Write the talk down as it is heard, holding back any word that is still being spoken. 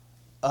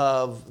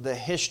of the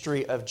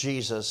history of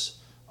Jesus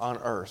on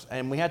earth.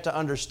 And we have to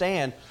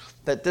understand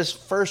that this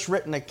first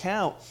written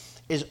account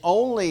is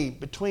only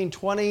between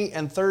 20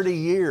 and 30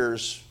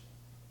 years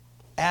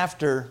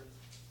after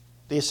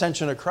the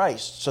ascension of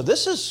Christ. So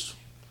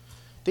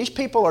these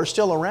people are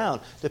still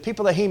around. The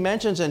people that he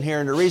mentions in here,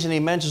 and the reason he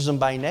mentions them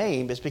by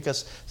name is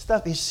because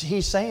stuff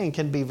he's saying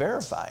can be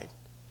verified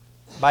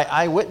by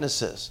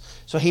eyewitnesses.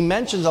 So he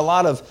mentions a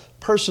lot of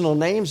personal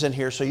names in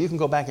here, so you can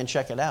go back and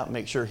check it out and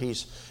make sure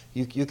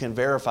you can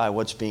verify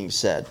what's being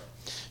said.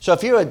 So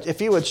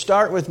if you would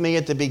start with me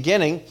at the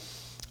beginning,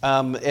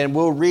 and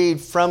we'll read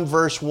from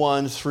verse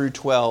 1 through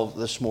 12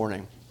 this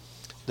morning.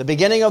 The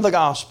beginning of the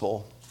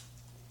gospel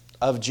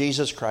of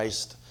Jesus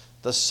Christ,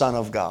 the Son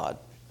of God.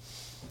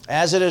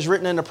 As it is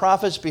written in the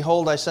prophets,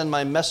 behold, I send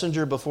my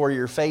messenger before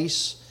your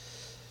face,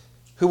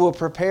 who will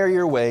prepare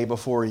your way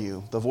before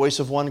you. The voice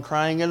of one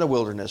crying in the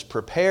wilderness,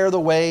 prepare the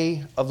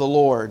way of the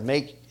Lord,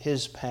 make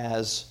his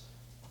paths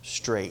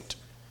straight.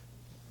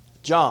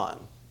 John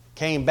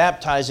came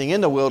baptizing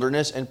in the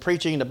wilderness and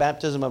preaching the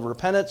baptism of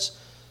repentance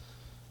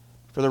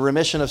for the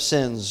remission of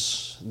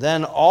sins.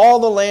 Then all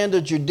the land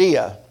of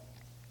Judea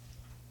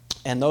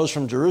and those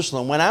from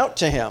Jerusalem went out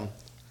to him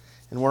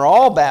and were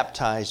all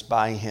baptized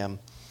by him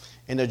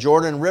in the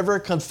Jordan River,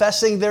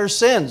 confessing their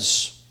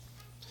sins.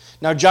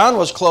 Now John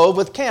was clothed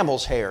with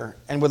camel's hair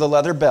and with a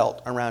leather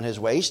belt around his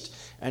waist,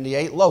 and he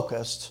ate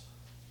locusts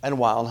and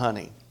wild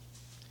honey.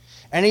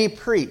 And he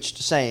preached,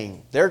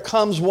 saying, there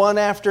comes one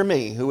after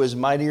me who is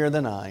mightier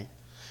than I,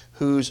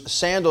 whose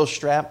sandal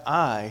strap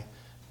I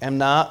am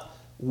not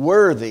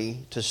worthy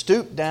to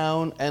stoop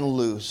down and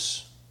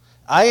loose.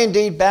 I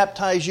indeed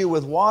baptize you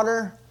with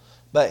water,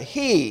 but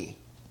he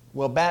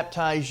will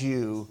baptize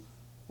you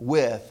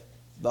with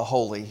the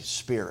Holy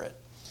Spirit.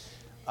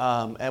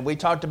 And we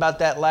talked about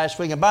that last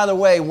week. And by the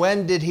way,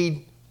 when did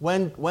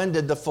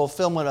the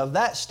fulfillment of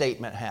that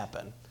statement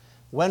happen?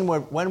 When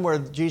were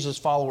Jesus'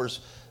 followers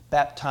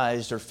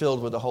baptized or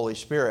filled with the Holy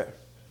Spirit?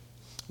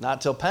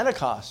 Not till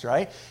Pentecost,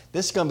 right?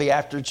 This is going to be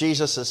after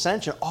Jesus'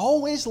 ascension.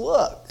 Always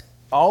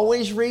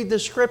read the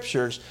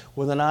scriptures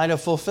with an eye to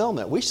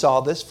fulfillment. We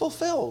saw this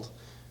fulfilled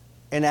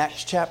in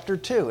Acts chapter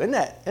 2. Isn't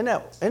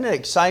it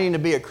exciting to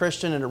be a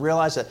Christian and to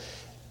realize that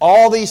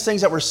all these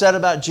things that were said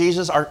about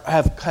Jesus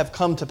have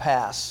come to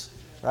pass,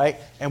 right?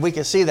 And we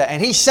can see that.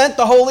 And he sent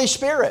the Holy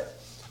Spirit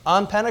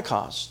on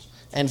Pentecost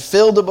and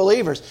filled the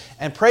believers.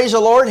 And praise the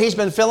Lord, he's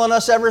been filling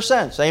us ever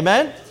since.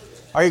 Amen?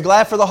 Are you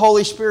glad for the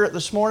Holy Spirit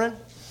this morning?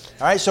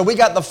 All right, so we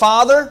got the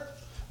Father,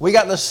 we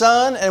got the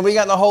Son, and we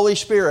got the Holy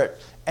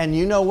Spirit. And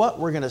you know what?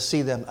 We're going to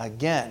see them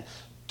again.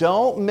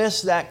 Don't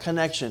miss that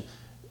connection.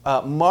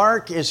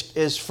 Mark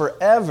is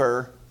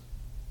forever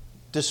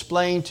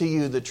displaying to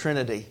you the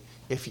Trinity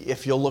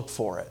if you'll look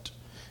for it.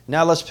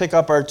 Now let's pick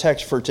up our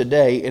text for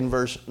today in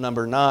verse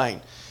number 9.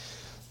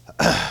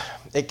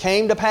 It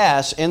came to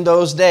pass in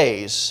those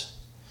days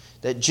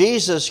that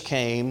Jesus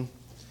came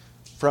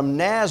from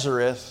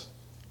Nazareth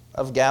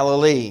of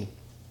Galilee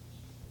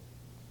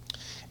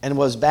and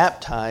was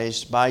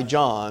baptized by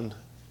John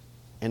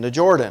in the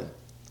Jordan.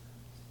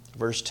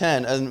 Verse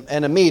 10,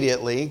 and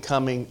immediately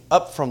coming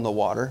up from the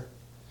water,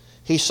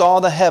 he saw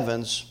the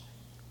heavens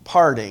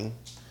parting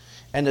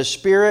and the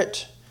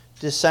Spirit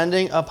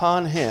descending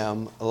upon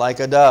him like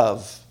a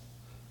dove.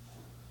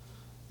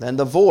 Then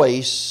a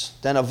voice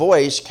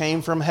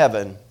came from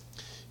heaven,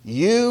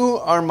 you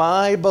are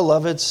my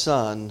beloved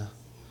Son,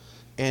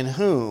 in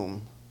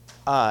whom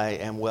I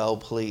am well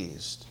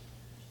pleased.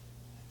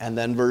 And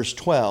then verse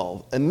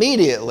 12,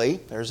 immediately,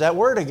 there's that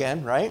word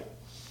again, right?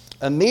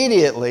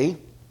 Immediately,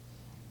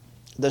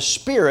 the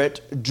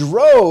Spirit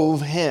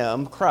drove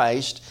him,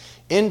 Christ,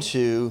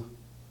 into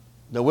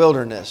the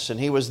wilderness. And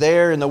he was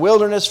there in the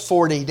wilderness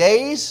 40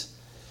 days,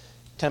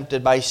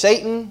 tempted by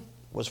Satan,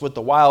 was with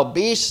the wild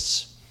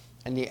beasts,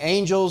 and the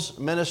angels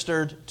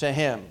ministered to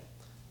him.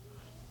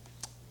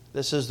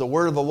 This is the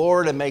word of the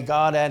Lord, and may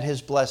God add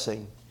his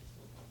blessing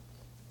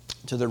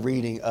to the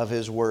reading of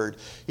his word.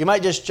 You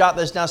might just jot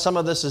this down. Some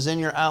of this is in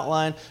your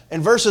outline.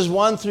 In verses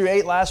 1 through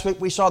 8 last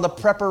week, we saw the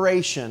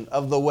preparation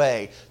of the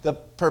way, the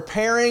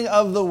preparing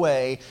of the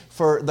way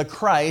for the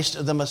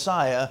Christ, the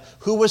Messiah,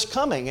 who was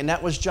coming. And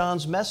that was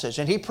John's message.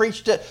 And he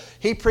preached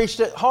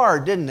it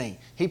hard, didn't he?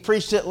 He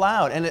preached it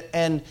loud.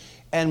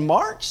 And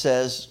Mark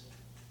says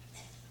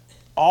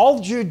all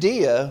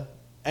Judea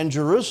and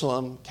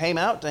Jerusalem came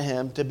out to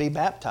him to be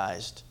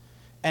baptized.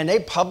 And they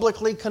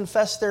publicly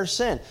confessed their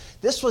sin.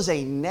 This was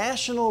a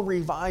national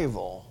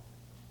revival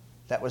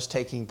that was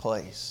taking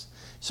place.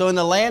 So in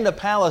the land of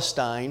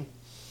Palestine,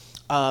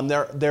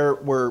 there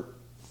were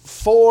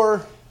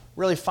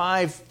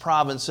five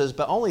provinces,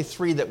 but only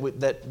three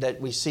that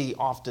we see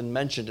often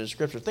mentioned in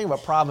Scripture. Think of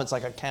a province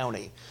like a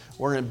county.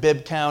 We're in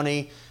Bibb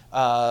County.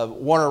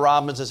 Warner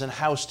Robins is in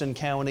Houston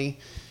County.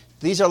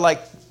 These are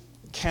like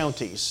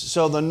counties.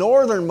 So the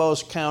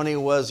northernmost county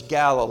was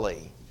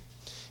Galilee.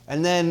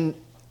 And then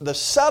the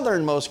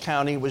southernmost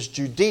county was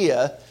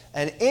Judea,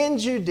 and in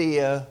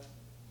Judea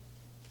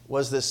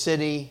was the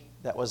city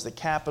that was the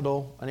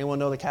capital. Anyone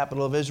know the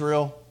capital of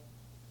Israel?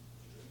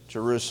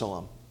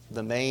 Jerusalem,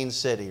 the main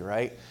city,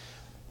 right?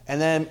 And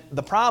then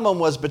the problem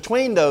was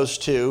between those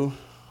two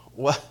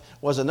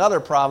was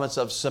another province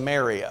of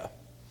Samaria.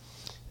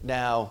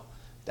 Now,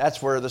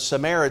 that's where the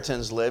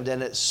Samaritans lived,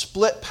 and it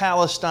split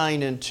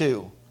Palestine in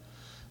two.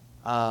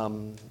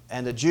 And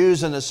the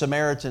Jews and the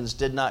Samaritans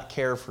did not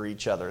care for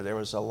each other. There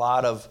was a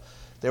lot of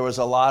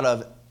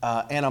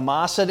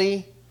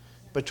animosity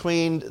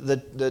between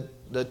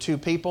the two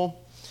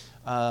people.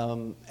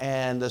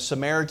 And the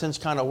Samaritans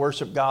kind of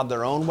worshiped God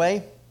their own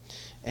way,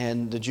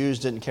 and the Jews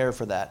didn't care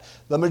for that.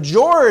 The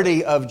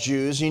majority of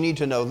Jews, you need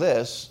to know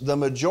this, the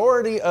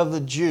majority of the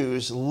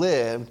Jews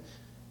lived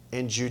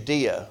in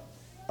Judea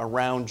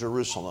around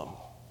Jerusalem.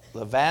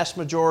 The vast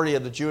majority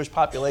of the Jewish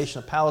population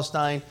of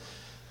Palestine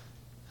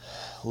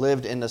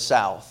lived in the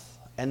south.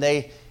 And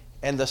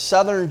the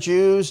southern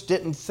Jews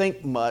didn't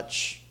think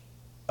much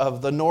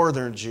of the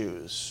northern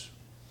Jews,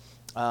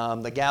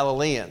 the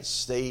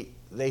Galileans.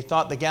 They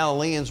thought the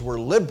Galileans were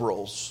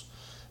liberals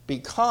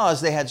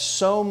because they had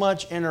so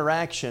much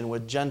interaction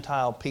with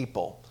Gentile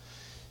people.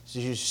 So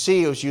you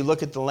see, as you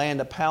look at the land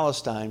of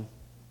Palestine,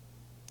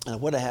 and I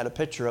would have had a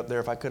picture up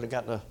there if I could have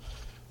gotten a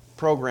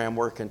program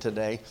working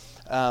today.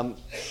 It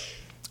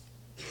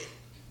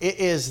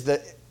is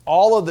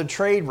all of the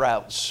trade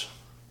routes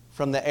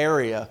from the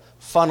area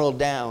funneled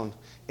down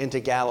into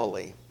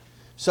Galilee.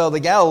 So the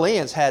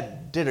Galileans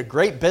did a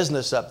great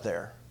business up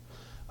there.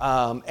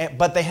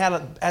 But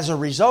as a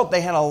result,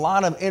 they had a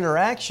lot of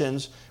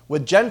interactions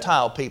with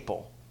Gentile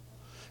people.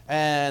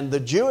 And the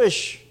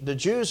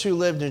Jews who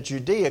lived in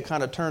Judea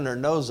kind of turned their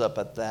nose up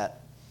at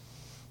that.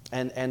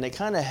 And they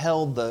kind of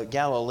held the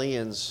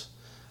Galileans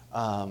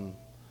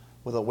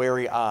with a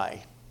wary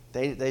eye.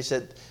 They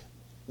said,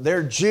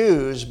 they're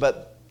Jews,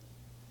 but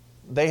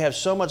they have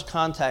so much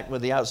contact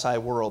with the outside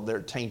world,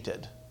 they're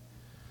tainted.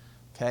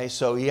 Okay,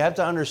 so you have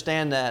to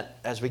understand that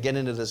as we get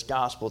into this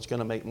gospel, it's going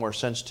to make more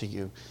sense to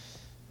you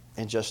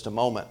in just a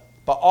moment.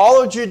 But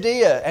all of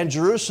Judea and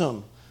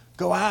Jerusalem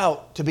go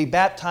out to be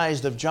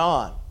baptized of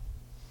John.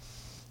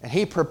 And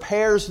he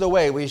prepares the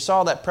way. We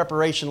saw that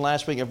preparation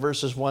last week in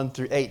verses 1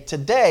 through 8.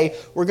 Today,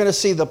 we're going to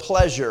see the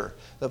pleasure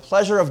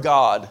of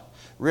God,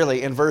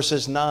 really, in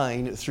verses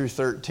 9 through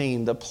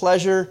 13. The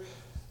pleasure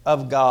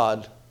of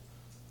God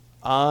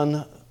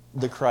on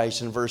the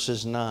Christ in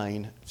verses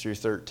 9 through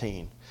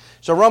 13.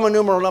 So Roman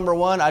numeral number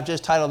 1, I've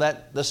just titled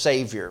that the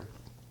Savior.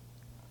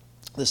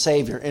 The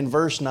Savior. In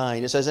verse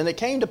 9, it says, "And it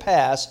came to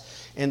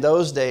pass in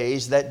those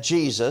days that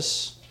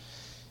Jesus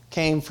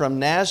came from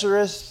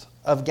Nazareth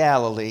of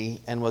Galilee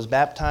and was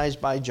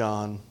baptized by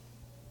John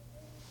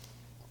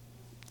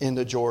in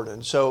the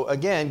Jordan." So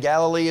again,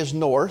 Galilee is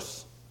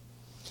north.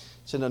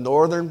 It's in the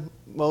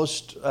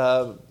northernmost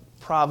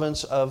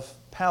province of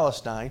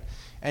Palestine.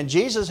 And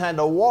Jesus had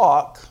to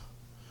walk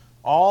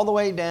all the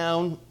way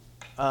down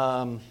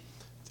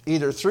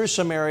either through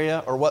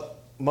Samaria, or what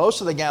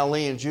most of the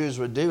Galilean Jews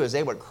would do is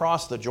they would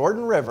cross the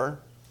Jordan River.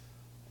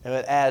 It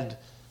would add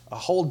a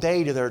whole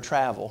day to their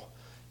travel.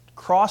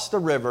 Cross the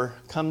river,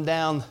 come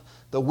down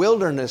the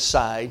wilderness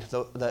side,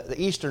 the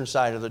eastern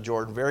side of the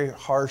Jordan, very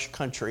harsh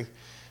country,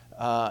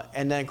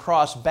 and then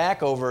cross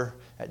back over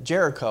at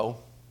Jericho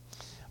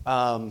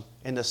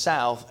in the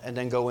south, and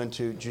then go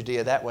into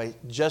Judea that way,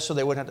 just so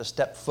they wouldn't have to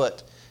step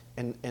foot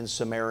in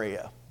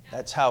Samaria.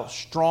 That's how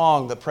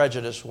strong the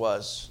prejudice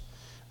was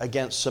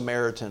against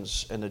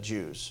Samaritans and the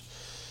Jews.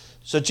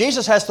 So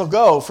Jesus has to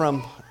go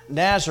from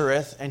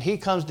Nazareth, and he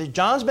comes to,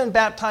 John's been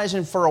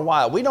baptizing for a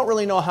while. We don't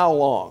really know how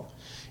long.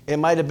 It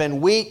might have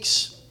been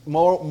weeks,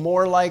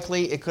 more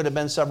likely it could have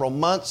been several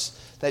months,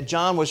 that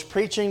John was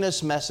preaching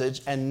this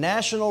message, and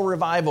national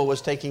revival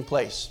was taking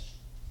place.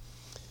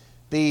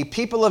 The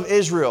people of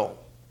Israel,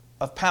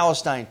 of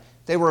Palestine,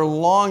 they were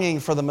longing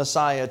for the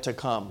Messiah to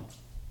come.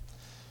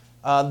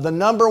 The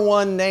number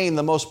one name,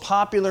 the most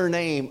popular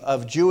name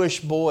of Jewish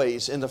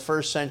boys in the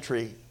first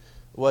century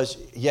was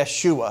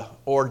Yeshua,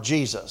 or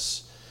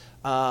Jesus,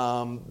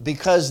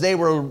 because they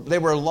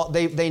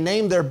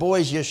named their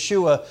boys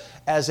Yeshua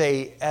as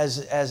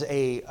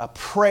a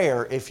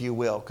prayer, if you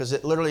will, because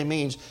it literally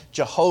means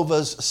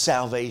Jehovah's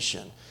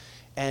salvation,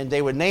 and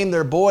they would name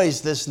their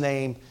boys this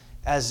name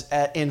as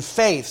in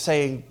faith,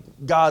 saying,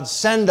 "God,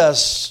 send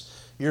us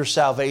your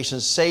salvation,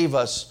 save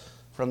us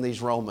from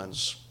these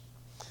Romans."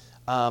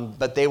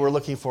 But they were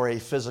looking for a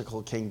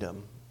physical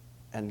kingdom,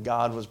 and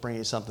God was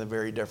bringing something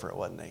very different,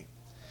 wasn't he?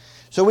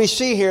 So we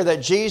see here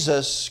that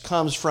Jesus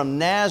comes from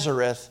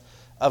Nazareth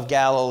of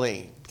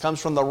Galilee, comes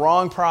from the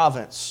wrong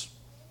province.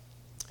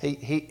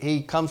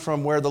 He comes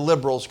from where the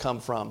liberals come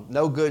from.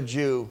 No good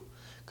Jew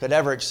could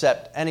ever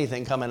accept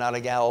anything coming out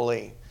of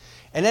Galilee.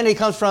 And then he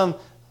comes from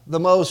the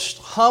most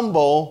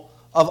humble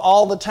of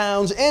all the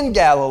towns in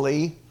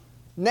Galilee,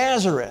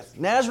 Nazareth.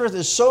 Nazareth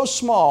is so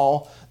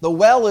small, the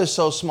well is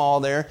so small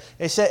there,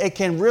 they said it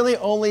can really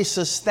only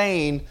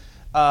sustain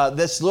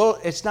this little,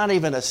 it's not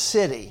even a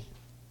city,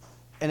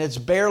 and it's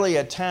barely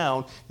a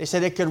town. They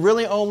said it could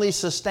really only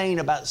sustain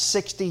about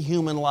 60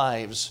 human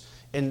lives.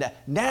 And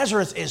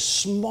Nazareth is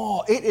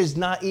small. It is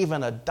not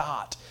even a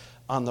dot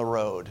on the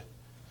road.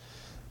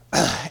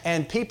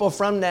 And people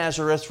from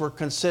Nazareth were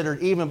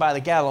considered, even by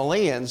the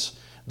Galileans,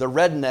 the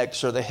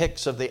rednecks or the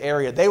hicks of the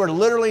area. They were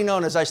literally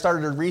known, as I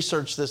started to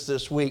research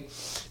this week,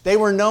 they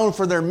were known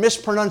for their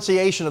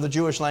mispronunciation of the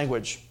Jewish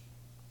language.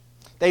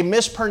 They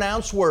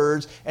mispronounced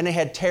words and they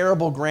had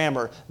terrible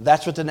grammar.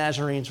 That's what the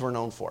Nazarenes were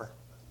known for.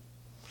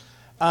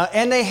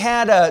 And they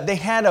had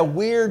a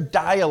weird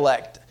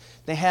dialect.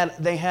 They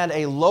had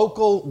a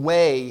local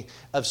way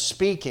of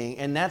speaking,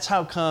 and that's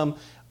how come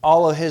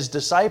all of his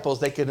disciples,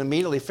 they could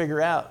immediately figure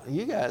out,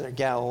 you guys are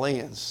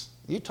Galileans.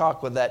 You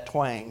talk with that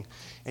twang,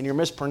 and you're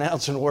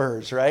mispronouncing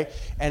words, right?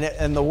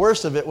 And the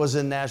worst of it was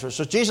in Nazareth.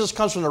 So Jesus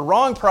comes from the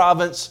wrong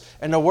province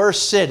and the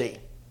worst city.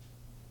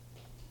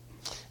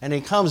 And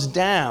he comes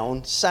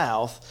down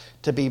south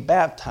to be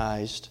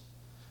baptized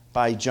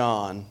by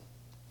John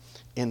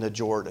in the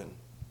Jordan.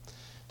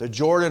 The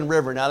Jordan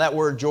River. Now that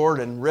word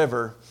Jordan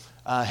River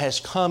has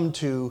come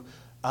to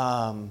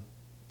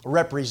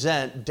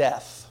represent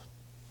death.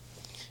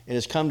 It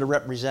has come to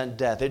represent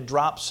death. It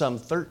drops some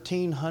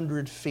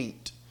 1,300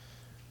 feet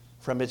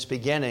from its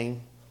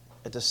beginning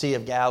at the Sea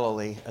of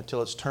Galilee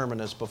until its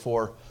terminus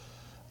before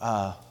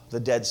the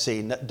Dead Sea.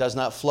 It does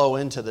not flow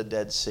into the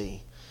Dead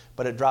Sea,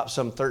 but it drops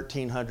some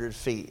 1,300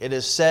 feet. It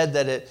is said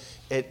that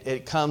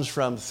it comes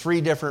from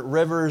 3 different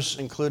rivers,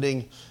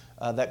 including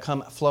that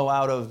flow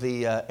out of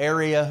the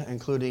area,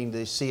 including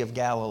the Sea of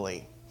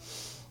Galilee.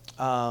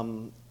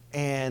 And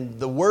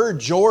the word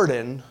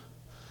Jordan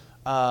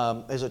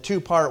is a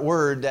 2-part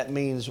word that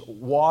means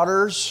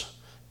waters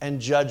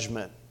and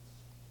judgment.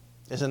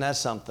 Isn't that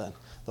something?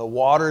 The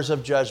waters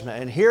of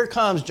judgment. And here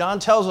comes, John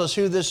tells us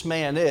who this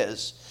man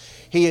is.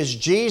 He is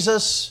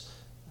Jesus,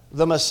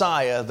 the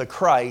Messiah, the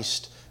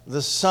Christ,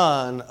 the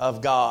Son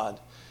of God.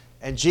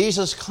 And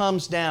Jesus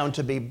comes down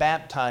to be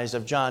baptized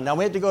of John. Now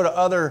we have to go to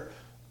other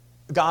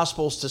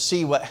Gospels to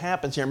see what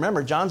happens here.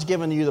 Remember, John's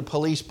giving you the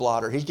police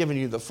blotter. He's giving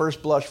you the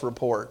first blush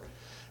report.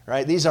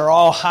 Right? These are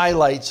all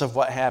highlights of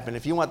what happened.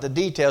 If you want the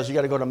details, you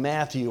got to go to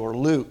Matthew or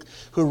Luke,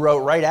 who wrote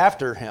right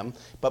after him,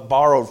 but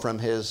borrowed from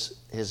his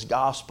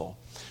gospel.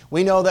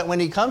 We know that when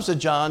he comes to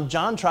John,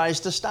 John tries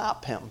to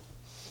stop him.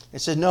 He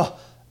said, no,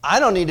 I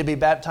don't need to be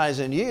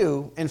baptizing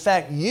you. In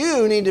fact,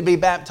 you need to be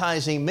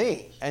baptizing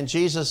me. And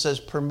Jesus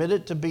says, permit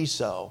it to be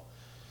so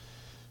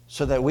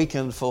that we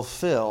can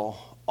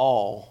fulfill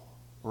all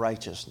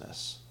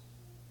righteousness.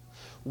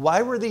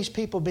 Why were these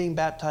people being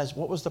baptized?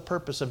 What was the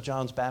purpose of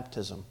John's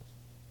baptism?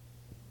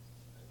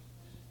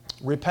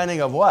 Repenting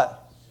of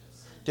what?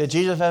 Did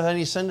Jesus have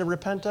any sin to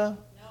repent of?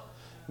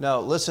 No.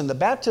 Listen, the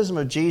baptism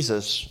of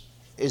Jesus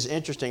is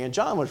interesting. And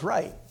John was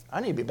right. I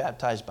need to be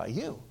baptized by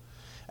you.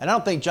 And I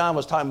don't think John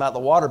was talking about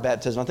the water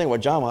baptism. I think what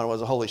John wanted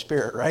was the Holy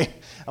Spirit, right?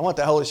 I want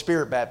the Holy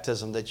Spirit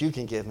baptism that you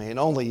can give me and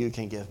only you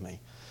can give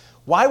me.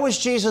 Why was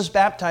Jesus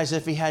baptized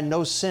if he had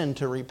no sin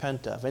to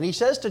repent of? And he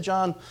says to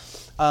John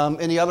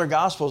in the other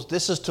Gospels,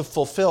 this is to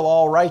fulfill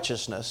all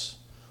righteousness.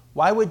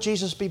 Why would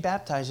Jesus be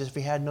baptized if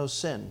he had no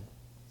sin?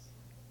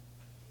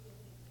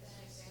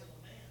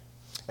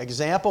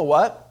 Example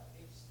what?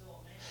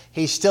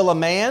 He's still a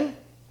man.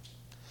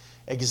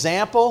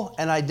 Example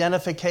and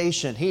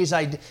identification.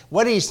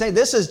 What he's saying,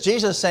 this is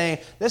Jesus saying,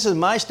 this is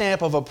my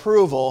stamp of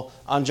approval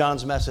on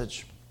John's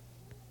message.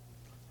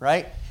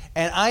 Right?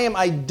 And I am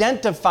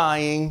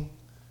identifying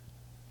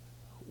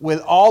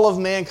with all of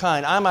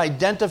mankind. I'm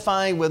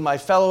identifying with my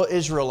fellow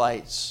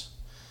Israelites.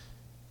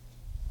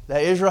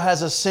 That Israel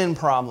has a sin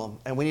problem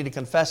and we need to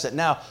confess it.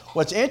 Now,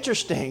 what's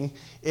interesting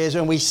is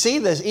when we see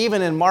this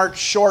even in Mark's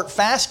short,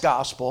 fast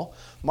gospel,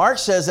 Mark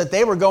says that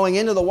they were going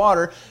into the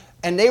water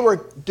and they were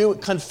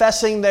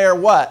confessing their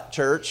what,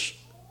 church?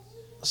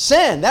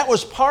 Sin. That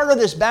was part of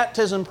this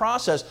baptism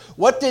process.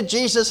 What did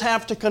Jesus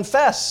have to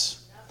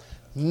confess?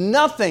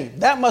 Nothing.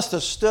 That must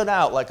have stood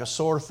out like a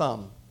sore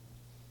thumb.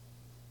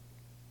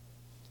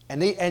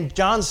 And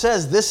John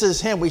says, this is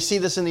him. We see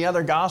this in the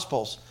other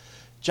Gospels.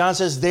 John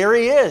says, there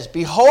he is.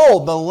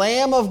 Behold, the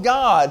Lamb of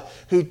God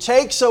who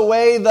takes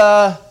away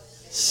the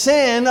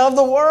sin of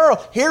the world.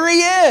 Here he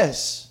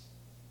is.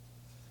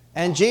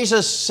 And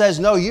Jesus says,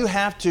 no, you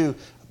have to,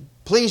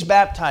 please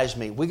baptize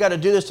me. We got to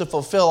do this to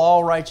fulfill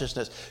all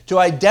righteousness. To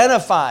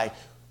identify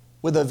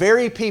with the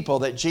very people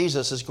that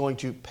Jesus is going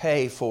to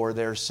pay for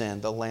their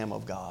sin, the Lamb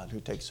of God who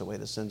takes away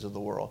the sins of the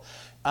world.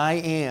 I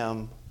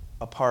am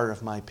a part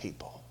of my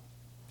people.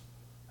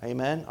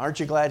 Amen.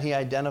 Aren't you glad he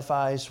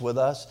identifies with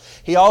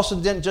us? He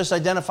also didn't just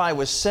identify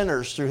with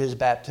sinners through his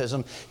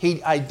baptism.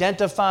 He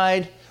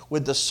identified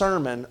with the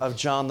sermon of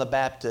John the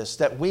Baptist,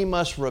 that we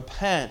must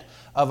repent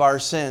of our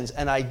sins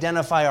and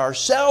identify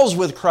ourselves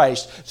with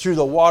Christ through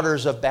the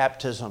waters of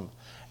baptism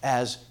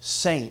as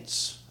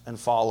saints and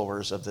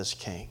followers of this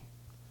King.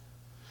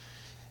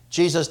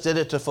 Jesus did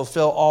it to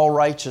fulfill all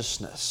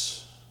righteousness.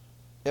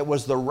 It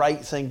was the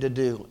right thing to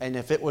do. And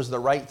if it was the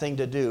right thing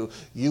to do,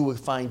 you would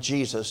find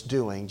Jesus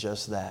doing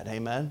just that.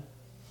 Amen?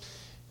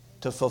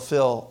 To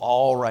fulfill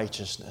all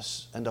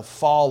righteousness and to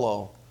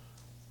follow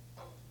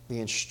the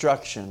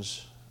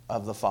instructions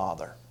of the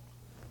Father.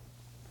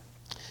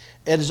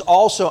 It is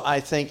also, I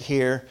think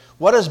here,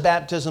 what does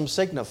baptism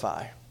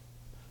signify?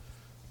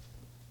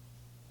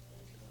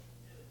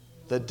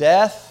 the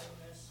death,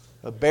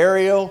 the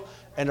burial,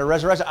 and the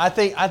resurrection. I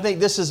think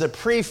this is a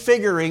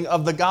prefiguring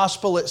of the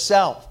gospel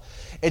itself.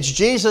 It's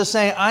Jesus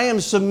saying, I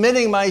am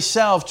submitting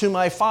myself to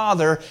my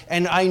Father,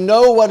 and I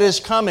know what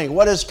is coming.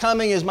 What is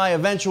coming is my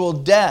eventual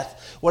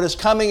death. What is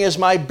coming is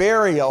my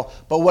burial.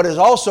 But what is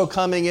also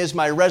coming is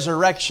my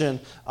resurrection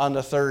on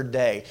the third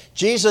day.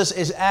 Jesus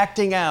is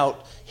acting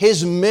out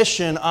His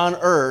mission on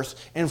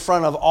earth in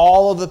front of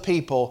all of the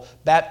people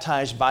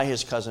baptized by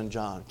His cousin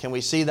John. Can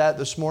we see that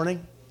this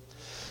morning?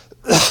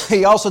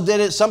 He also did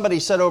it,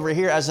 somebody said over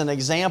here, as an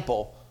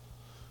example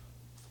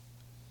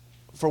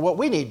for what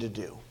we need to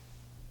do.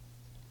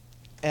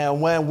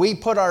 And when we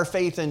put our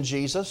faith in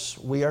Jesus,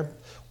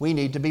 we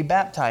need to be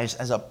baptized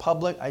as a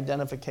public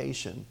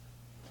identification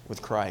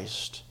with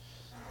Christ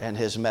and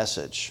His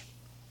message.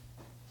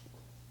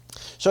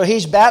 So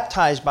He's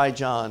baptized by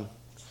John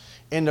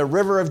in the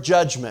river of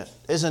judgment.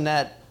 Isn't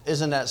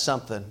that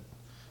something?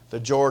 The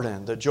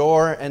Jordan, the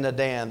Jor and the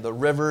Dan, the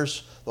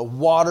rivers, the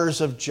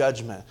waters of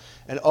judgment.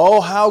 And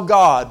oh, how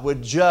God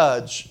would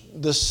judge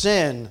the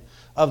sin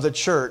of the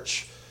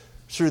church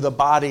through the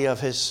body of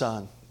His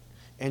Son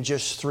in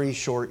just 3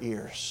 short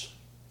years.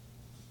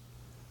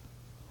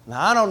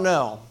 Now, I don't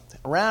know.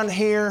 Around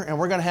here, and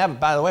we're going to have,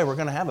 by the way, we're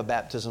going to have a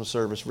baptism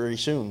service very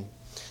soon.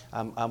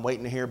 I'm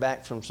waiting to hear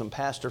back from some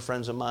pastor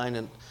friends of mine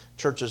in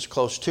churches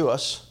close to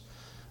us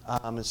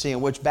and seeing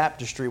which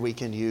baptistry we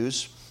can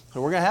use.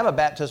 So we're going to have a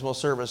baptismal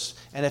service.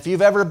 And if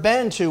you've ever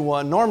been to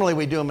one, normally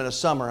we do them in the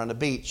summer on the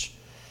beach.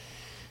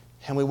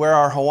 And we wear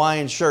our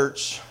Hawaiian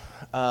shirts,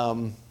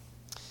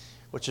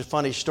 which is a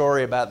funny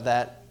story about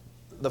that.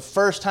 The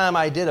first time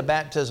I did a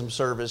baptism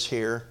service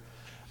here,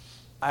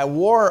 I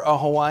wore a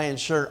Hawaiian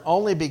shirt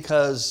only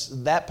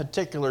because that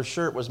particular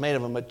shirt was made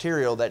of a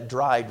material that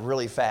dried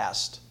really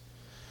fast.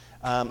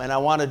 And I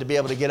wanted to be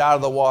able to get out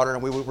of the water,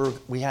 and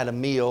we had a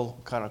meal,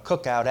 kind of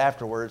cookout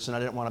afterwards, and I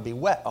didn't want to be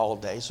wet all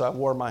day, so I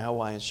wore my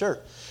Hawaiian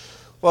shirt.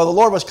 Well, the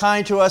Lord was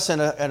kind to us,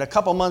 and a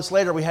couple months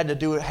later we had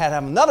to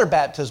have another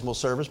baptismal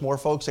service. More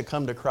folks had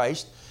come to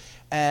Christ,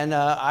 and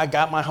I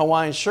got my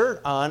Hawaiian shirt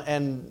on,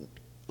 and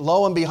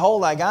lo and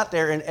behold, I got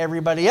there, and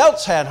everybody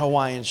else had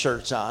Hawaiian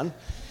shirts on.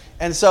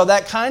 And so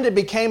that kind of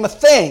became a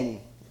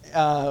thing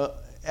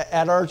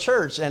at our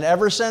church. And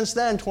ever since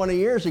then, 20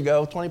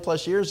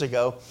 plus years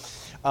ago,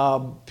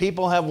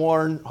 people have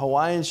worn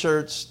Hawaiian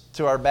shirts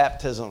to our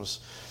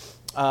baptisms.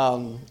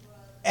 And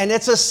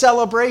it's a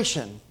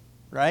celebration,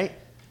 right?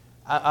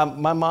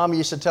 My mom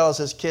used to tell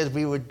us as kids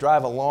we would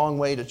drive a long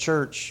way to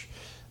church,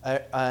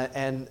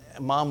 and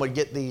Mom would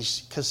get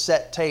these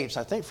cassette tapes,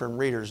 I think from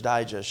Reader's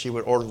Digest. She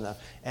would order them.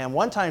 And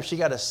one time she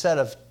got a set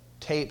of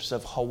tapes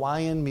of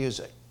Hawaiian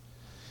music.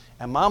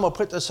 And Mom will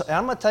put this, and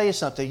I'm going to tell you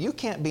something, you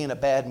can't be in a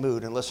bad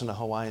mood and listen to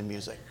Hawaiian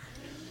music.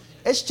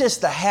 It's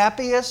just the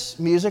happiest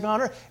music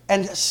on earth.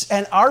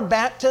 And our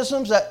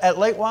baptisms at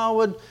Lake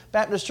Wildwood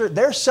Baptist Church,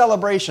 they're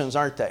celebrations,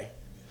 aren't they?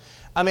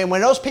 I mean,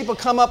 when those people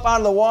come up out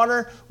of the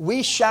water,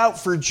 we shout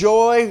for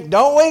joy,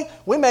 don't we?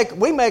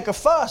 We make a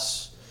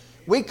fuss.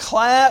 We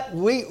clap,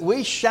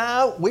 we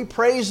shout, we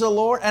praise the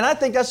Lord, and I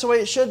think that's the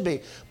way it should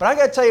be. But I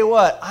got to tell you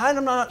what,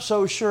 I'm not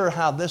so sure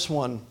how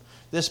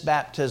this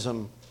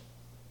baptism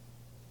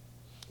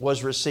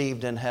was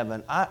received in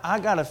heaven. I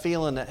got a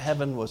feeling that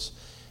heaven was,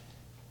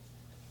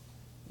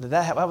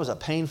 that was a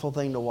painful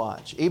thing to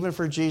watch, even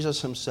for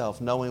Jesus Himself,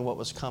 knowing what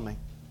was coming.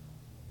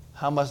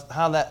 How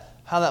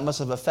that must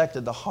have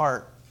affected the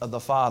heart of the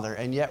Father,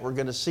 and yet we're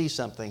going to see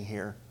something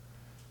here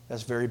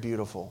that's very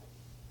beautiful.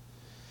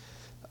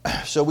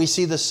 So we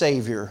see the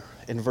Savior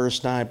in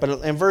verse 9,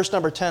 but in verse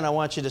number 10, I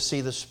want you to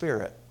see the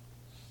Spirit.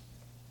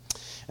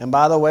 And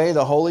by the way,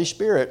 the Holy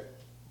Spirit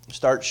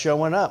starts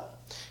showing up.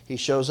 He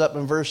shows up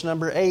in verse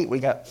number 8. We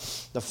got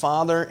the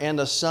Father and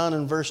the Son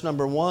in verse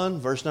number 1.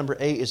 Verse number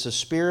 8 is the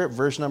Spirit.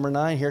 Verse number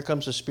 9, here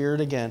comes the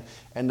Spirit again.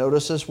 And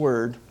notice this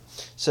word.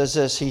 It says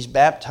this, He's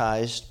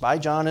baptized by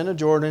John in the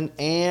Jordan.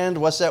 And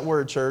what's that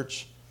word,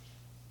 church?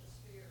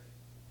 Spirit.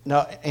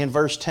 No, in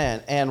verse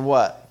 10. And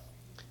what?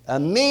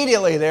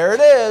 Immediately, there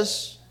it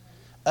is.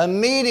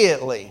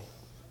 Immediately.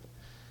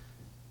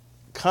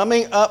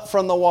 Coming up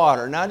from the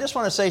water. Now, I just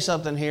want to say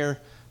something here.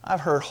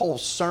 I've heard whole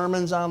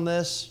sermons on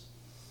this.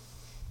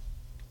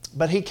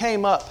 But He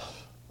came up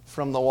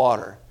from the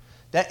water.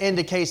 That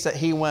indicates that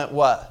He went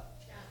what?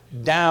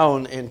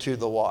 Down into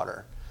the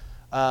water.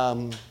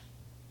 Brothers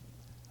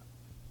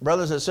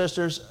and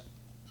sisters,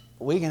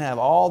 we can have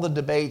all the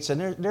debates, and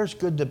there's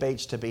good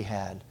debates to be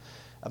had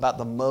about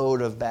the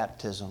mode of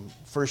baptism.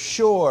 For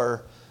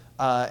sure,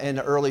 in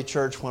the early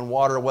church, when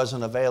water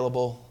wasn't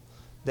available,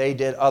 they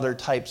did other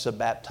types of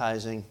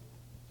baptizing.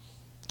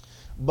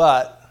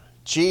 But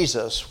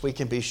Jesus, we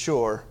can be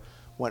sure,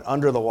 went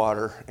under the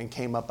water and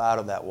came up out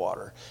of that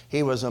water.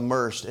 He was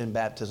immersed in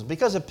baptism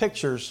because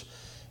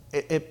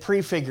it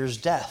prefigures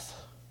death,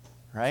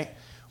 right?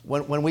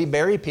 When we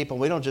bury people,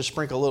 we don't just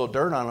sprinkle a little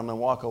dirt on them and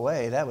walk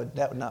away. That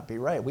would not be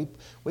right.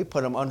 We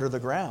put them under the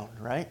ground,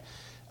 right?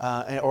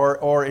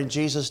 Or in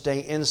Jesus'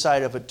 day,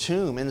 inside of a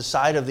tomb,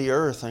 inside of the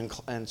earth,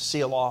 and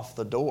seal off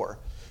the door.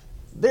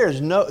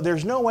 there's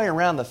no way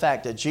around the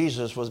fact that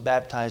Jesus was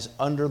baptized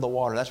under the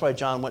water. That's why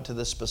John went to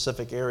this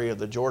specific area of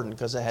the Jordan,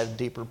 because it had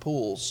deeper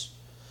pools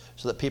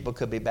so that people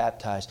could be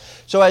baptized.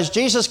 So as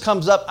Jesus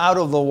comes up out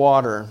of the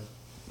water,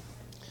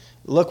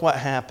 look what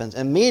happens.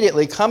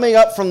 Immediately coming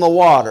up from the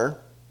water,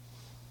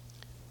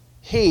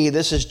 he,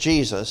 this is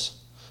Jesus,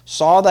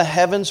 saw the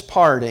heavens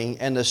parting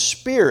and the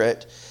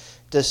Spirit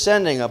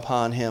descending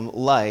upon him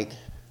like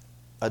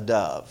a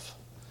dove.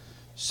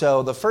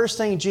 So the first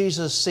thing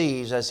Jesus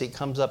sees as he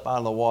comes up out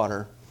of the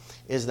water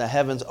is the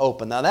heavens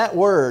open. Now that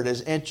word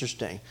is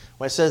interesting.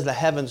 When it says the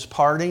heavens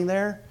parting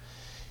there,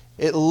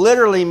 it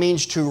literally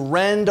means to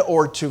rend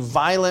or to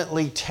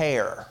violently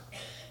tear.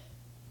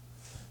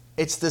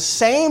 It's the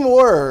same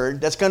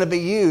word that's going to be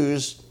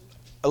used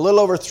a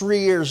little over 3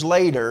 years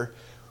later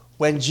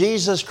when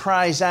Jesus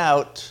cries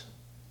out,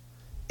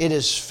 "It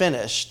is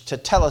finished," to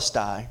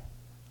telestai.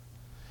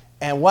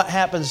 And what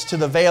happens to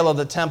the veil of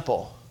the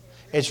temple?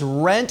 It's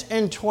rent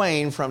in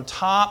twain from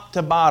top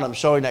to bottom,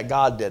 showing that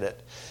God did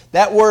it.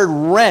 That word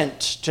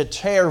rent, to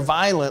tear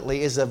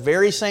violently, is the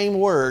very same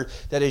word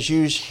that is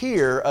used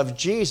here of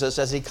Jesus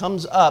as he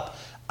comes up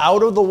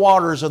out of the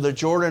waters of the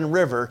Jordan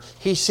River.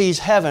 He sees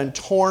heaven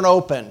torn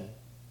open.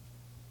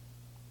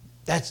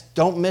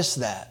 Don't miss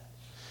that.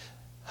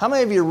 How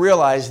many of you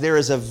realize there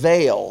is a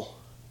veil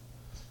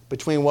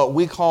between what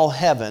we call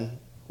heaven,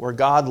 where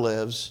God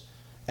lives,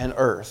 and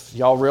earth?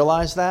 Y'all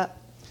realize that?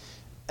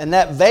 And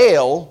that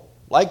veil,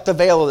 like the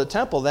veil of the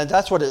temple, then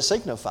that's what it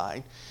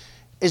signified,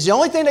 is the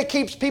only thing that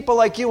keeps people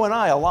like you and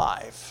I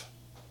alive.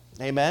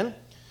 Amen?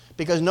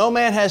 Because no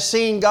man has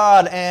seen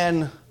God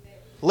and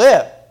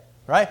lived,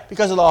 right?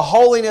 Because of the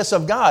holiness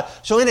of God.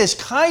 So in his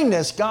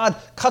kindness, God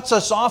cuts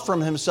us off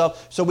from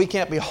himself so we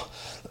can't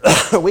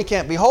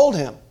behold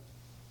him.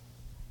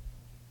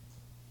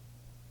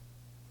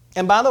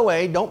 And by the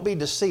way, don't be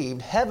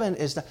deceived. Heaven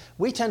is not,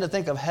 we tend to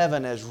think of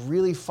heaven as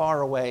really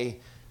far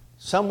away,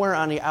 somewhere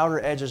on the outer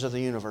edges of the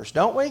universe,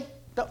 don't we?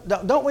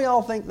 Don't we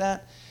all think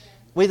that?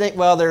 We think,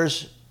 well,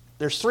 there's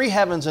 3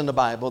 heavens in the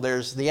Bible.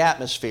 There's the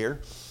atmosphere.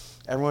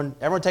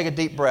 Everyone take a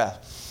deep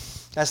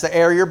breath. That's the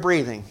air you're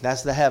breathing.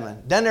 That's the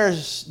heaven. Then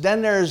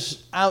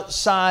there's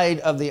outside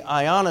of the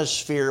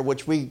ionosphere,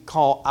 which we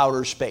call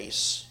outer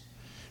space.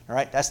 All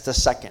right, that's the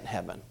second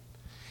heaven.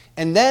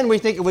 And then we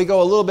think if we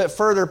go a little bit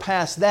further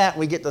past that,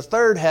 we get the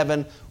third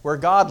heaven where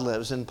God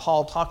lives. And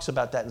Paul talks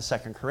about that in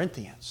 2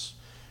 Corinthians,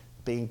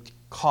 being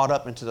caught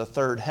up into the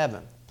third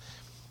heaven.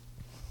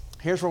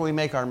 Here's where we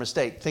make our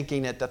mistake,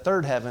 thinking that the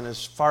third heaven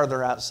is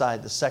farther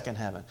outside the second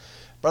heaven.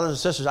 Brothers and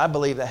sisters, I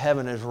believe that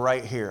heaven is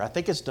right here. I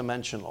think it's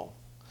dimensional.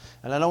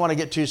 And I don't want to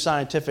get too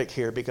scientific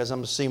here because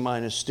I'm a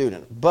C-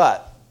 student.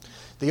 But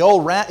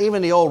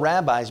even the old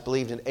rabbis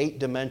believed in 8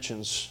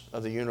 dimensions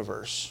of the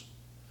universe.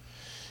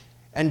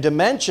 And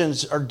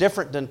dimensions are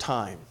different than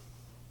time.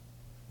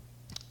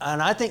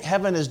 And I think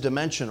heaven is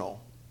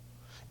dimensional.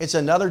 It's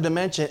another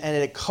dimension, and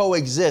it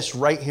coexists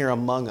right here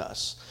among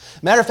us.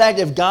 Matter of fact,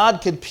 if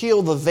God could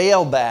peel the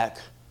veil back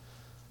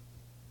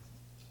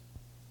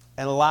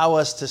and allow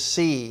us to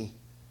see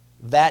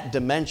that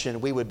dimension,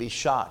 we would be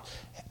shocked.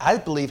 I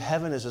believe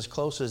heaven is as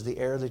close as the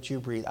air that you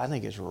breathe. I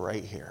think it's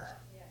right here,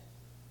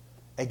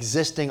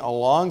 existing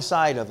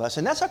alongside of us.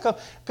 And that's how come,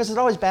 because it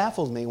always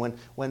baffles me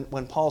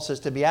when Paul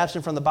says to be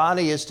absent from the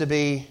body is to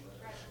be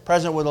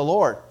present with the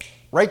Lord.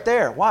 Right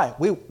there. Why?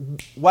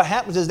 What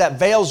happens is that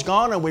veil's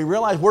gone and we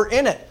realize we're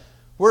in it.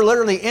 We're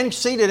literally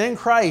seated in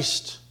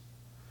Christ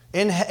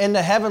in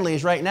the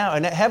heavenlies right now.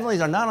 And the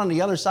heavenlies are not on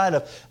the other side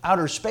of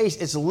outer space.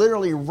 It's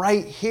literally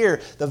right here.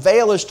 The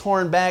veil is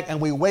torn back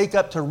and we wake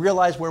up to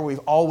realize where we've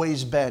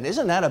always been.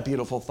 Isn't that a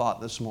beautiful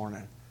thought this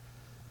morning?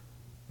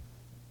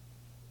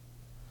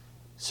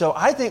 So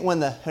I think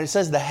when it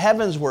says the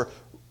heavens were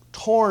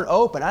torn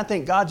open, I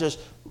think God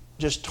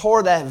just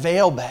tore that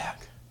veil back.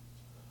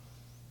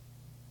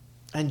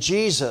 And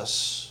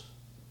Jesus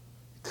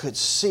could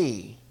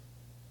see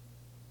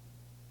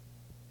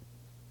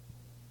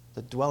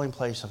the dwelling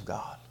place of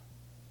God.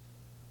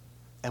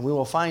 And we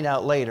will find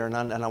out later, and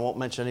I won't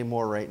mention any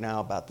more right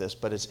now about this,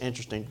 but it's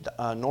interesting.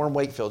 Norm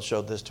Wakefield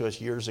showed this to us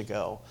years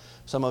ago.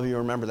 Some of you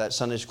remember that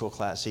Sunday school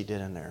class he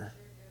did in there.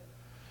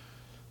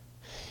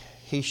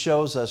 He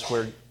shows us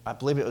where, I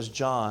believe it was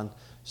John,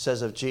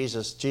 says of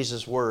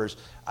Jesus' words,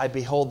 "I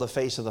behold the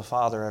face of the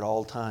Father at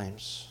all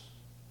times."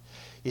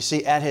 You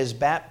see, at his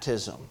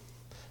baptism,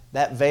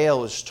 that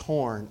veil is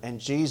torn, and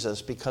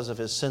Jesus, because of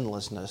his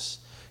sinlessness,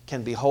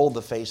 can behold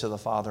the face of the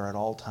Father at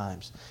all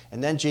times.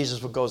 And then Jesus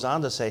goes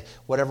on to say,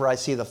 whatever I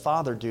see the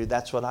Father do,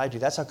 that's what I do.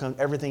 That's how come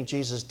everything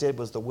Jesus did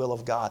was the will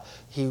of God.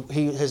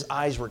 His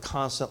eyes were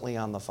constantly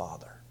on the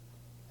Father.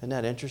 Isn't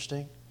that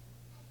interesting?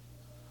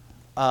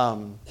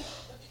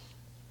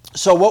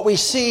 So what we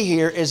see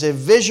here is a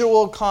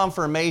visual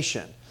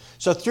confirmation.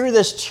 So through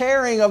this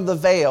tearing of the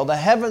veil, the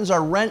heavens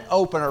are rent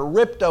open or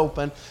ripped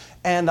open,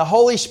 and the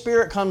Holy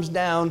Spirit comes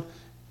down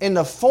in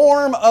the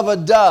form of a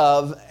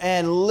dove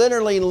and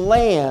literally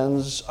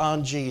lands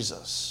on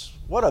Jesus.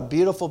 What a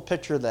beautiful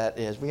picture that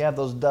is. We have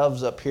those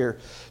doves up here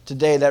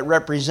today that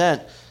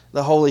represent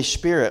the Holy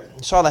Spirit.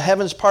 He saw the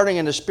heavens parting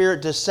and the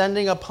Spirit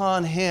descending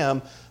upon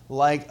him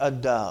like a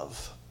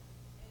dove.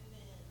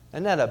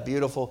 Isn't that a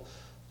beautiful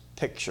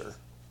picture?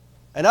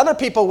 And other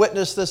people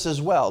witnessed this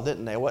as well,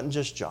 didn't they? It wasn't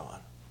just John.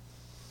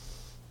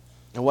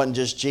 It wasn't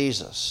just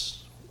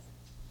Jesus.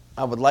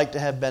 I would like to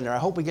have been there. I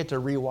hope we get to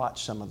rewatch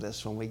some of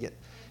this when we get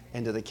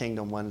into the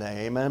kingdom one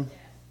day. Amen?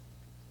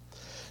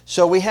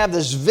 So we have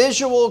this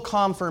visual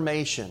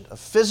confirmation, a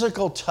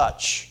physical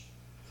touch.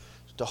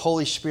 The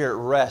Holy Spirit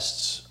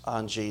rests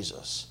on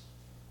Jesus,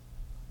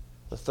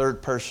 the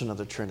third person of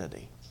the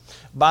Trinity.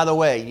 By the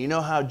way, you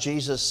know how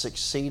Jesus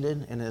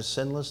succeeded in his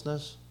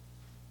sinlessness?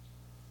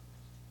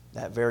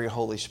 That very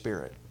Holy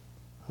Spirit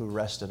who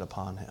rested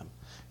upon him.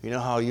 You know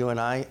how you and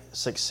I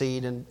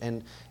succeed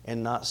in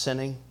not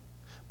sinning?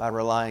 By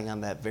relying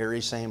on that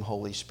very same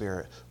Holy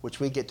Spirit, which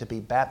we get to be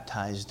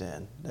baptized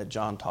in, that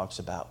John talks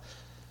about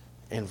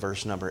in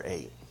verse number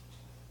 8.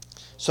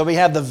 So we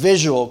have the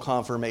visual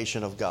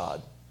confirmation of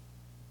God,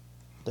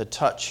 the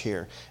touch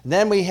here. And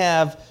then we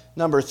have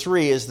number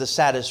 3 is the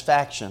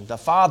satisfaction. The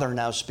Father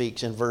now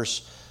speaks in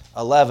verse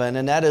 11,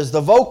 and that is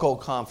the vocal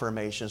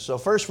confirmation. So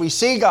first we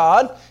see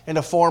God in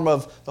the form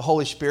of the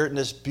Holy Spirit in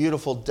this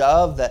beautiful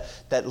dove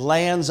that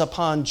lands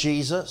upon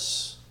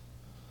Jesus.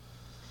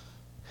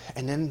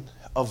 And then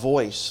a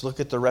voice. Look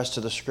at the rest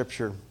of the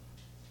scripture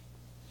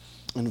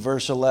in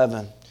verse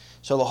 11.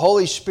 So the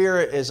Holy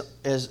Spirit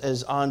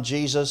is on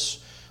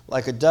Jesus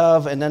like a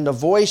dove, and then the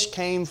voice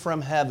came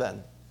from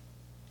heaven.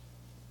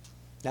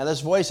 Now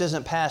this voice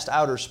isn't past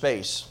outer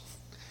space.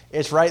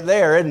 It's right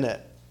there, isn't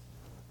it?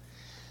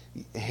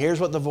 Here's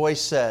what the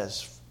voice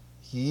says.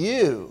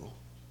 You.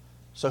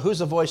 So who's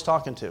the voice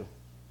talking to?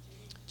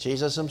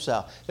 Jesus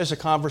himself. There's a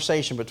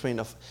conversation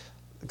between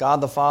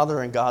God the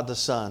Father and God the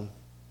Son,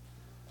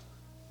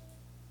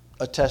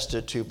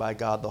 attested to by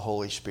God the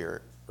Holy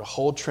Spirit. The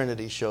whole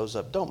Trinity shows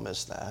up. Don't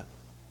miss that.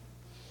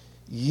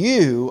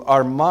 You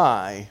are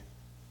my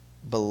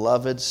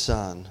beloved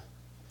Son,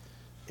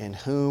 in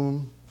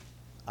whom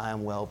I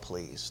am well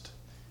pleased.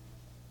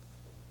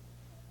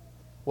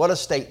 What a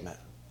statement.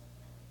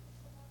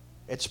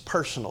 It's a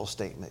personal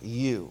statement.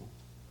 You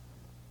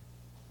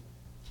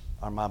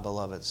are my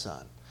beloved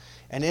Son.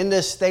 And in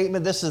this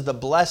statement, this is the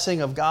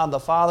blessing of God the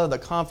Father, the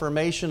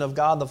confirmation of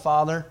God the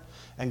Father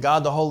and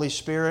God the Holy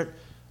Spirit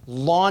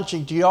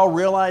launching. Do you all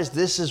realize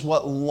this is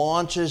what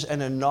launches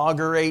and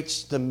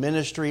inaugurates the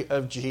ministry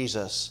of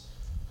Jesus?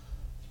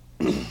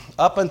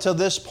 Up until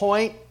this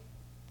point,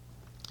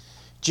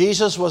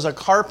 Jesus was a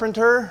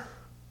carpenter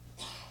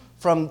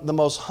from the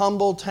most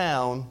humble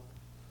town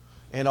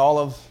in all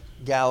of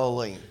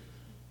Galilee.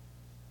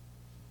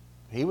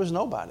 He was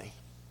nobody.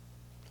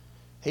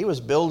 He was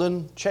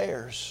building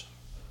chairs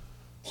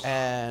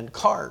and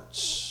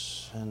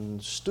carts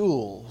and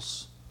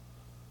stools.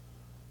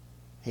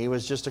 He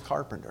was just a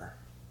carpenter.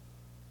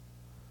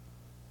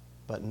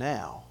 But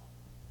now,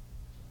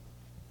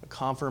 the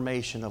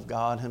confirmation of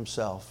God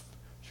himself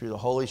through the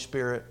Holy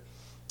Spirit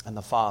and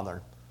the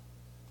Father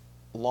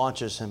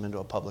launches him into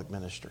a public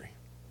ministry.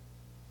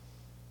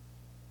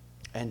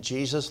 And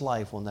Jesus'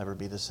 life will never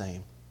be the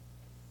same.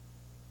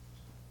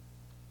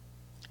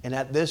 And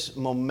at this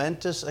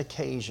momentous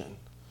occasion,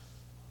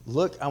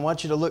 I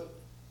want you to look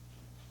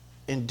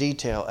in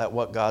detail at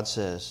what God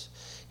says.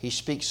 He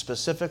speaks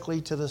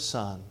specifically to the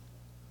Son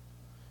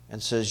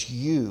and says,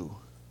 you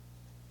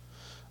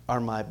are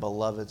my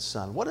beloved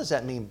Son. What does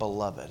that mean,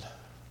 beloved?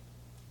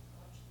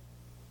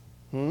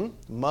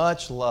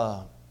 Much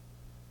love.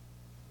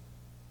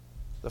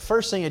 The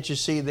first thing that you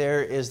see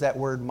there is that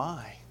word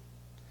my.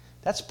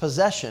 That's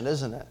possession,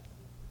 isn't it?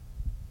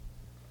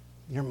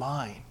 You're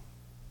mine.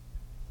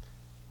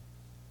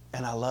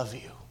 And I love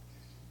you.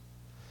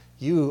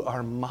 You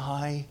are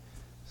my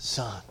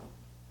son.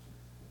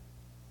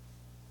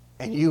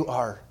 And you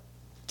are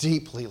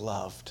deeply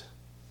loved.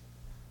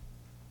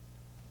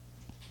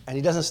 And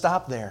he doesn't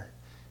stop there.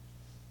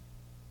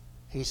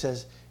 He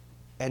says,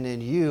 and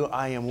in you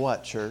I am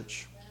what,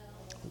 church?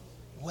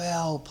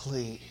 Well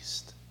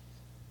pleased.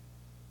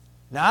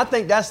 Now I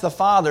think that's the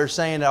Father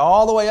saying that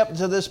all the way up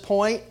to this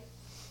point,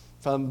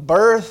 from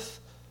birth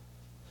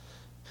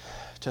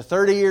to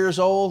 30 years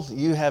old,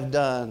 you have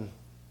done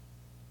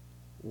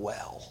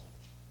well.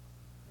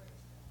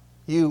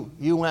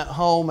 You went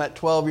home at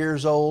 12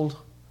 years old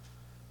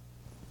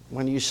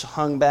when you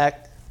hung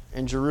back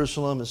in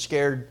Jerusalem and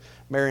scared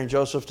Mary and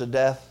Joseph to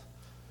death.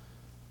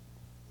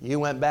 You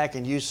went back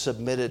and you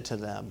submitted to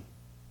them.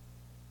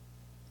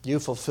 You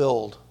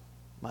fulfilled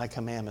my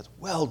commandments.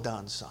 Well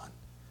done, son.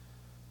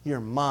 You're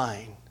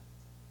mine.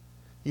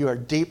 You are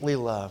deeply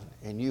loved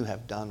and you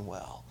have done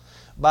well.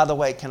 By the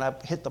way, can I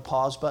hit the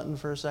pause button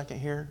for a second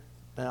here?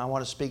 And I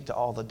want to speak to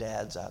all the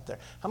dads out there.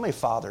 How many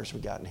fathers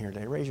we got in here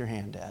today? Raise your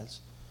hand,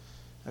 dads.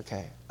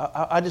 Okay.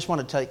 I just want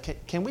to tell you,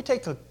 can we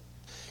take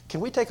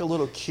a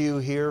little cue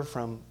here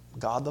from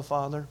God the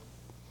Father?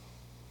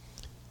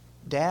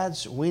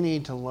 Dads, we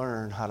need to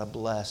learn how to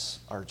bless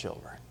our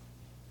children.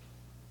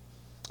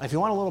 If you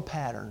want a little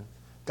pattern,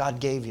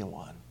 God gave you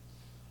one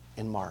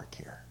in Mark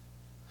here.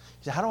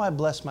 He said, how do I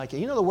bless my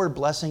kid? You know the word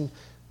blessing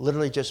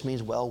literally just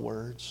means well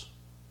words.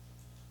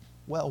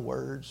 Well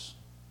words.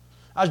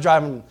 I was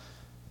driving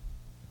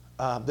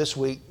this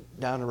week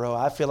down the road.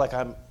 I feel like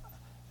at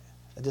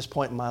this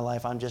point in my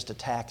life, I'm just a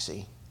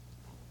taxi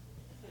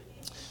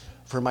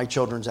for my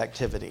children's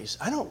activities.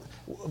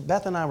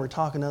 Beth and I were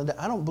talking the other day,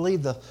 I don't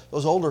believe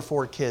those older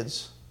 4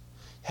 kids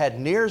had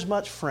near as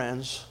much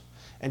friends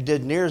and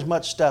did near as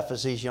much stuff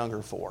as these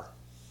younger 4.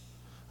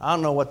 I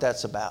don't know what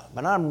that's about.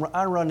 But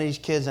I run these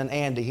kids, and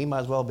Andy, he might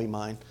as well be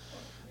mine.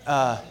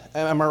 Am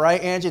I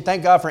right, Angie?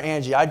 Thank God for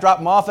Angie. I drop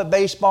them off at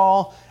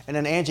baseball, and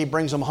then Angie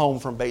brings them home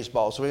from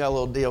baseball. So we got a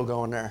little deal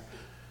going there.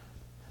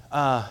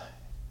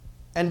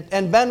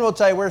 And Ben will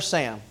tell you, where's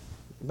Sam?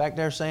 Back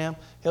there, Sam?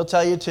 He'll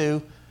tell you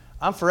too,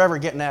 I'm forever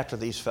getting after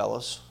these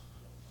fellas.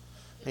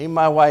 Even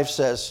my wife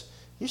says,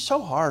 you're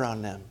so hard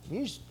on them.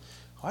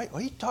 Why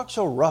you talk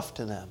so rough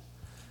to them?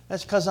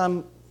 That's because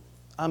I'm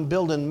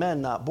building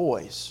men, not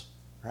boys,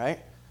 right?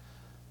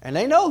 And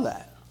they know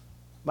that.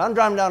 But I'm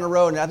driving down the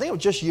road, and I think it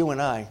was just you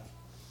and I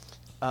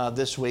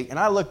this week. And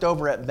I looked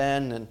over at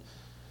Ben, and,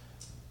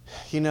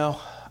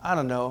 I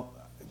don't know.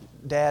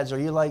 Dads, are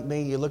you like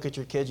me? You look at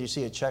your kids, you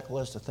see a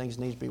checklist of things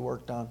that need to be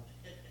worked on.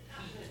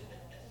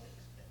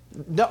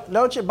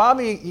 Don't you,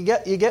 Bobby? You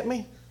get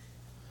me?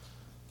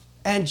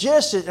 And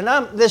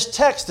this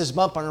text is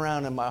bumping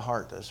around in my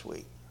heart this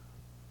week.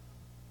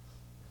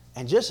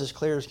 And just as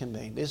clear as can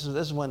be, this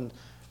is when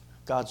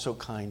God's so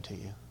kind to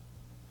you.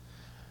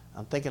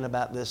 I'm thinking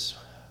about this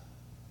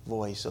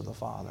voice of the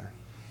Father,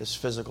 this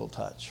physical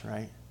touch,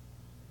 right?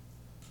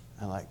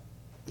 I'm like,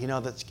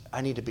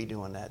 I need to be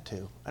doing that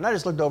too. And I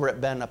just looked over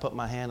at Ben, and I put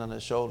my hand on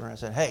his shoulder, and I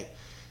said, hey.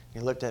 He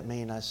looked at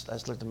me, and I just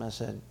looked at him, and I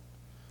said,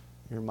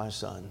 you're my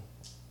son,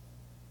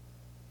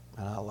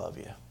 and I love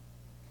you.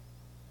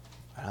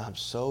 And I'm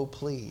so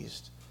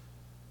pleased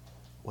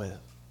with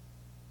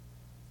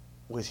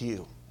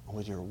you,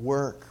 with your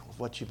work, with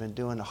what you've been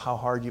doing, how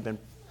hard you've been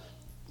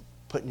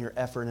putting your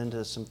effort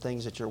into some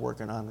things that you're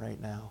working on right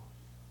now.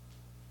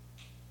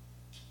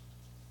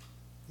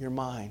 You're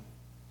mine,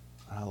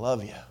 and I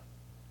love you.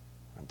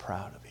 I'm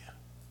proud of you.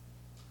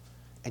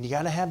 And you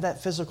got to have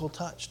that physical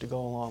touch to go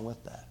along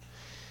with that.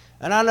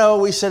 And I know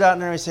we sit out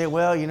there and we say,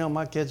 well,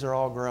 my kids are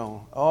all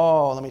grown.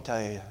 Oh, let me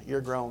tell you, your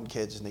grown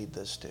kids need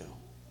this too.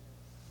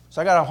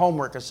 So I got a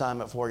homework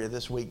assignment for you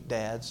this week,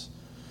 dads.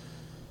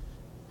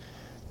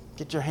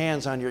 Get your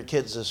hands on your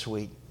kids this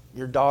week.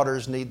 Your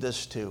daughters need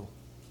this too.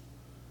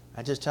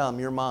 I just tell them,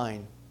 you're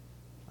mine,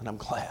 and I'm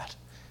glad.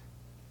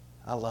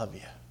 I love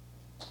you.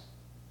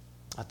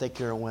 I think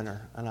you're a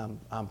winner, and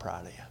I'm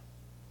proud of you.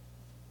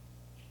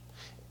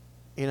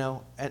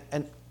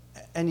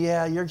 And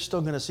yeah, you're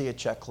still going to see a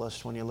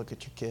checklist when you look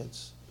at your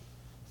kids,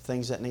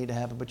 things that need to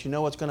happen. But you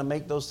know what's going to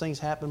make those things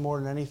happen more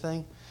than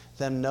anything?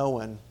 Them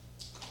knowing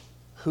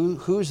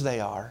whose they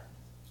are,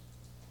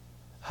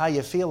 how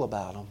you feel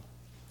about them,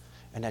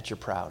 and that you're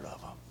proud of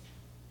them.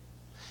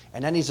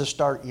 And that needs to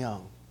start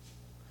young,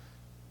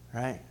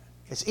 right?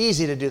 It's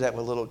easy to do that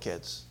with little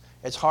kids.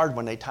 It's hard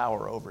when they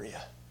tower over you,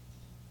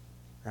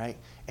 right?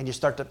 And you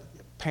start to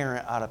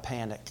parent out of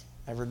panic.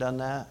 Ever done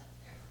that?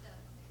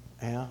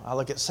 Yeah, I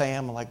look at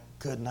Sam, I'm like,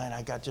 good night,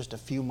 I got just a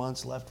few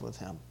months left with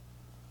him.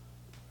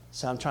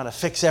 So I'm trying to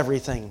fix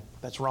everything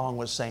that's wrong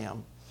with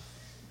Sam.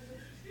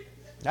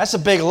 That's a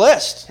big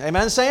list.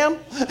 Amen, Sam?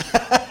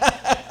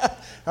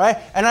 Right?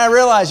 And I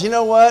realize, you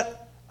know what?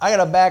 I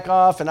got to back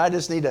off, and I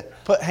just need to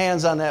put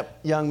hands on that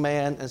young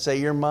man and say,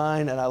 you're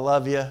mine, and I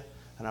love you,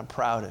 and I'm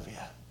proud of you.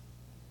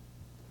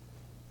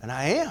 And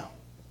I am.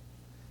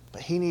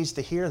 But he needs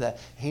to hear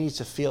that. He needs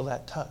to feel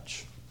that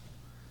touch.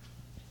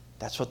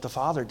 That's what the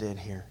Father did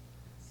here.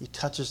 He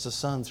touches the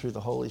Son through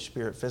the Holy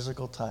Spirit,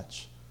 physical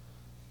touch.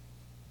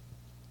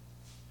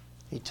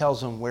 He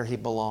tells him where he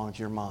belongs.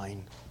 You're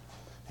mine,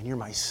 and you're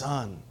my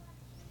son,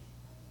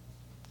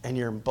 and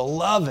you're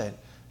beloved.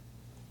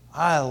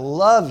 I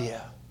love you.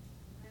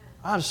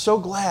 I'm so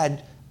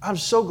glad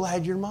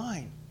you're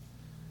mine.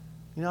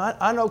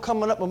 I know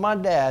coming up with my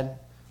dad,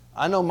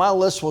 I know my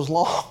list was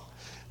long.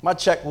 My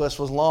checklist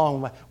was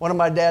long. One of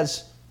my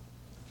dad's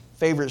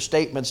favorite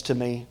statements to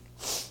me,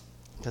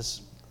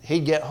 because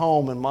he'd get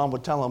home and Mom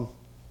would tell him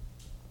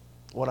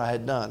what I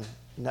had done.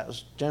 And that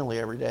was generally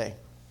every day.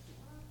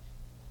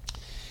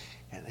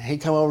 And he'd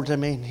come over to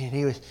me, and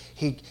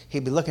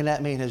he'd be looking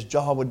at me, and his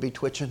jaw would be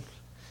twitching.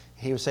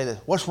 He would say this,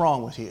 what's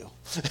wrong with you?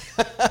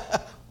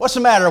 What's the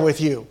matter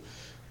with you?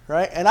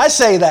 Right? And I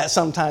say that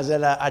sometimes,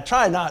 and I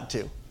try not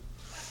to.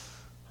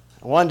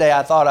 One day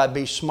I thought I'd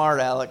be smart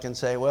aleck and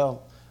say,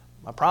 well,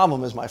 my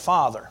problem is my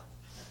father.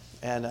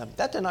 And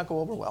that did not go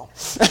over well.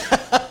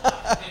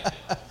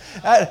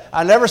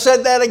 I never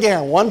said that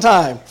again, one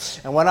time.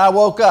 And when I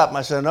woke up,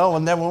 I said, no,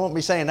 I won't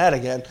be saying that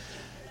again.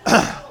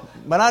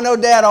 But I know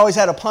Dad always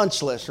had a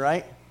punch list,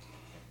 right?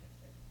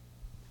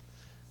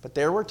 But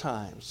there were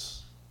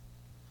times.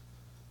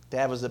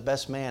 Dad was the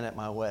best man at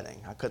my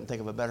wedding. I couldn't think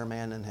of a better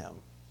man than him.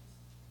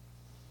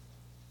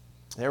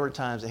 There were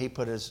times that he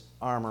put his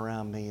arm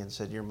around me and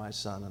said, you're my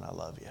son and I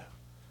love you.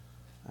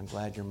 I'm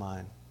glad you're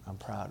mine. I'm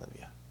proud of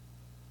you.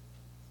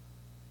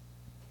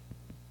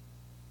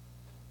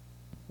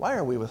 Why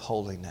are we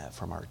withholding that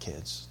from our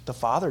kids? The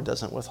Father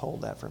doesn't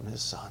withhold that from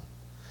His Son.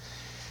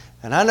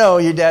 And I know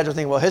you dads are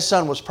thinking, well, His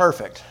Son was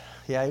perfect.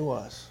 Yeah, He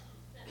was.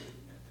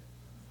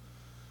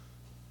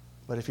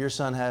 But if your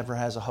son ever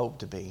has a hope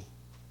to be,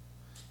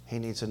 he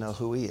needs to know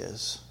who he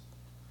is.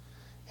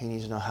 He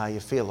needs to know how you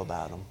feel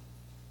about him.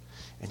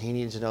 And he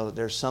needs to know that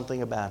there's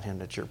something about him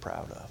that you're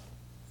proud of.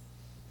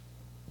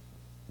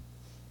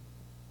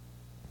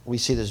 We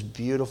see this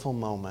beautiful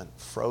moment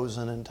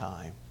frozen in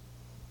time.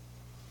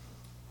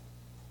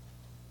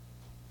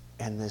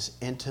 And this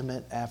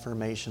intimate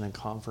affirmation and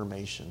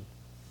confirmation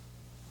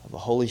of the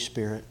Holy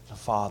Spirit, the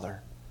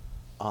Father,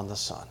 on the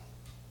Son.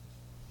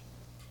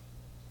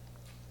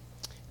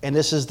 And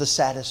this is the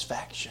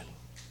satisfaction.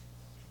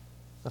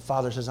 The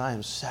Father says, I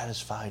am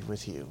satisfied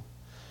with you.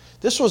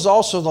 This was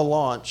also the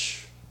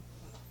launch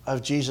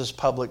of Jesus'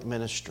 public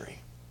ministry.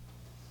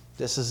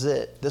 This is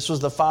it. This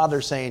was the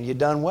Father saying, you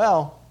done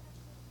well.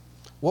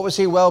 What was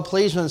He well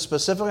pleased with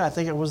specifically? I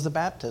think it was the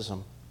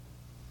baptism.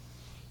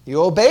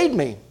 You obeyed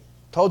me.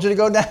 Told you to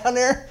go down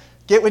there,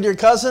 get with your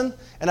cousin,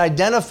 and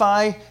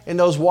identify in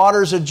those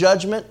waters of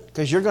judgment,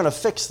 because you're going to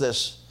fix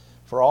this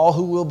for all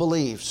who will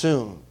believe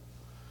soon.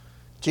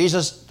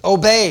 Jesus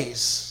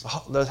obeys.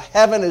 The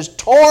heaven is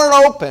torn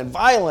open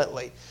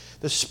violently.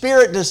 The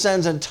Spirit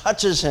descends and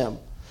touches Him.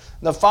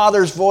 The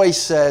Father's voice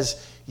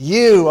says,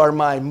 you are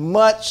my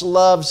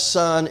much-loved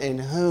Son in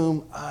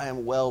whom I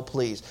am well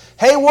pleased.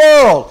 Hey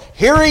world,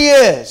 here He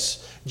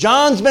is.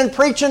 John's been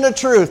preaching the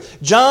truth.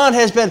 John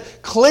has been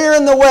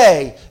clearing the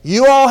way.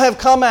 You all have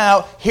come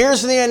out.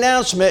 Here's the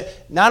announcement.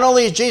 Not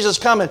only is Jesus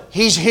coming,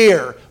 He's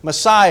here.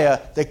 Messiah,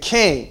 the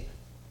King,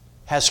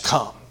 has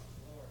come.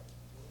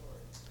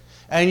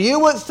 And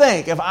you would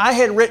think, if I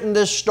had written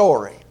this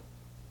story,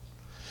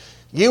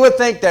 you would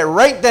think that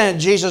right then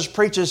Jesus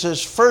preaches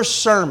His first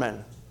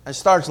sermon and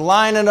starts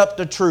lining up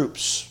the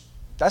troops.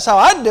 That's how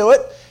I'd do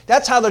it.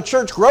 That's how the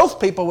church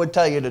growth people would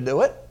tell you to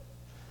do it.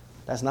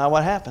 That's not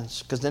what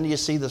happens, because then you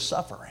see the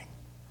suffering.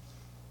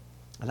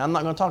 And I'm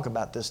not going to talk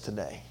about this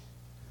today.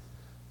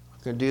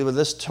 I'm going to deal with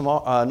this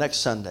tomorrow, next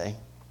Sunday.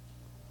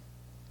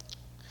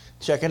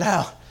 Check it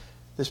out.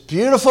 This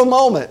beautiful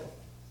moment.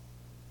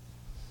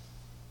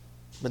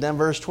 But then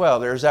verse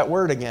 12, there's that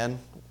word again.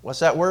 What's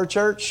that word,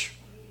 church?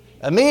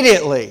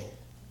 Immediately.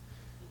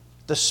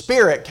 The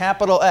Spirit,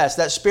 capital S,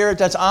 that Spirit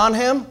that's on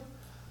Him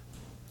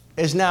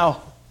is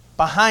now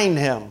behind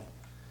Him.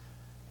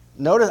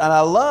 Notice, and I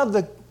love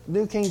the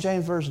New King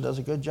James Version does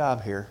a good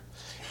job here.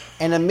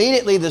 And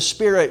immediately the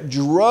Spirit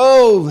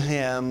drove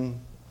Him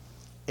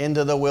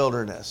into the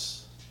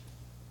wilderness.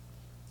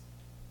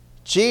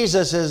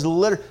 Jesus is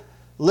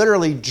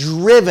literally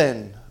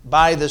driven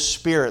by the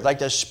Spirit. Like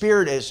the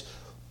Spirit is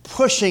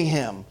pushing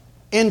Him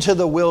into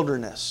the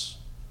wilderness.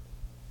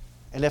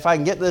 And if I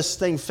can get this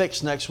thing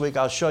fixed next week,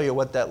 I'll show you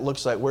what that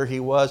looks like, where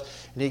He was.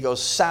 And He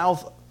goes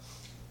south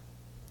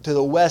to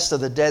the west of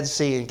the Dead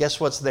Sea. And guess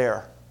what's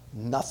there?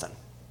 Nothing.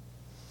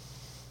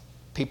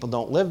 People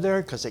don't live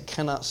there because it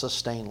cannot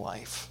sustain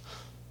life.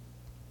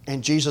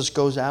 And Jesus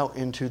goes out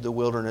into the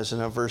wilderness.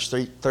 And in verse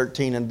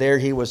 13, and there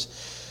He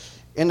was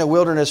in the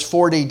wilderness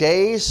 40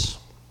 days,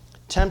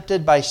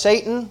 tempted by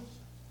Satan,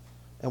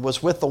 and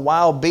was with the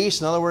wild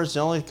beasts. In other words, the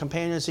only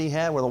companions He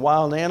had were the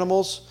wild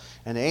animals,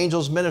 and the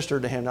angels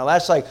ministered to Him. Now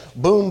that's like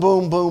boom,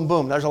 boom, boom,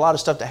 boom. There's a lot of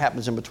stuff that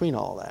happens in between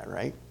all that,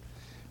 right?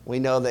 We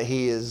know that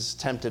He is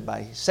tempted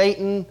by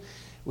Satan.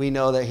 We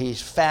know that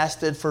He's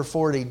fasted for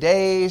 40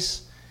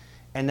 days.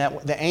 And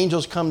that the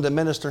angels come to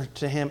minister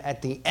to Him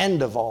at the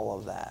end of all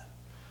of that.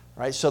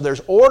 Right? So there's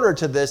order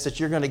to this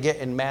that you're going to get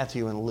in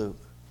Matthew and Luke.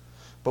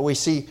 But we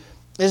see,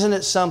 isn't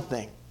it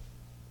something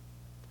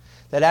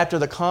that after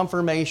the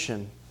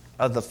confirmation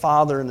of the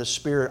Father and the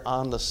Spirit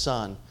on the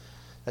Son,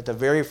 that the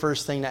very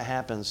first thing that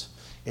happens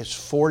is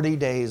 40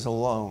 days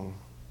alone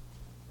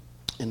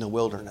in the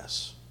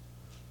wilderness.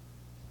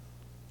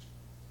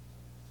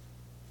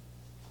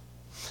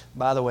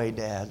 By the way,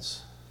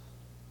 dads,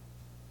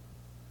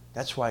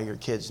 that's why your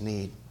kids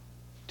need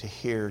to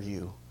hear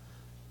you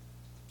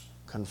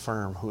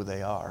confirm who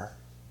they are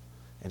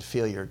and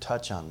feel your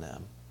touch on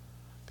them.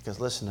 Because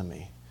listen to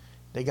me,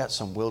 they got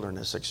some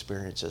wilderness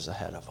experiences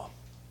ahead of them.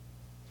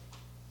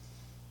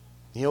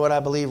 You know what I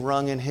believe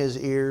rung in his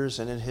ears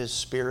and in his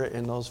spirit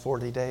in those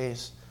 40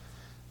 days?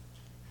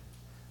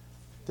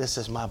 This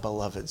is my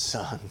beloved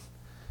Son,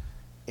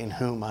 in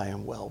whom I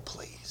am well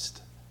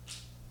pleased.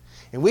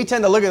 And we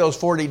tend to look at those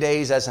 40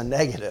 days as a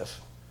negative.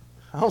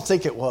 I don't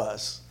think it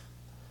was.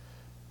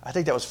 I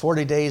think that was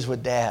 40 days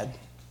with Dad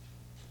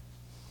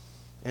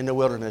in the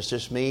wilderness,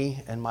 just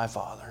me and my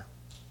Father.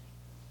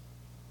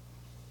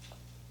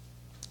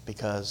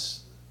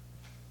 Because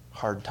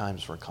hard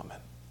times were coming.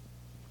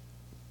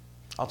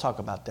 I'll talk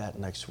about that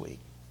next week.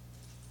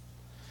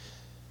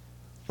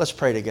 Let's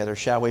pray together,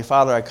 shall we?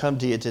 Father, I come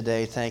to you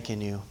today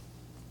thanking you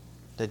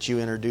that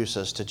you introduce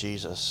us to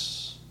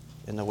Jesus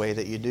in the way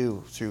that you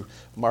do through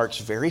Mark's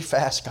very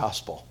fast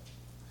gospel.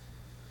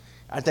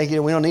 I thank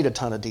you we don't need a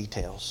ton of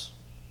details.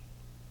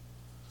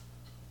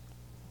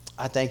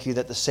 I thank you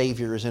that the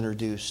Savior is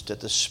introduced, that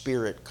the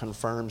Spirit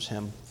confirms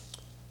Him,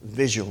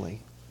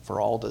 visually for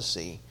all to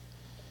see,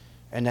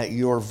 and that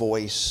your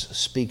voice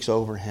speaks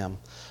over him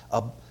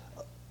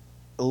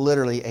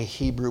literally a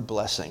Hebrew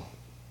blessing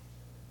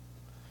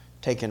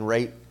taken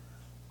right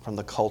from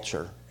the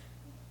culture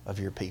of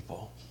your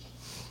people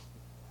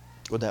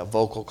with that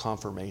vocal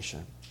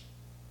confirmation.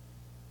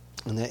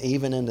 And that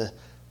even in the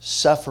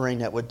suffering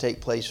that would take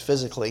place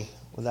physically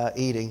without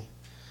eating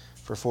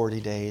for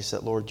 40 days,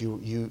 that Lord,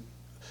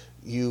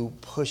 you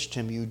pushed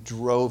him, you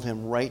drove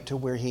him right to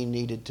where he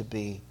needed to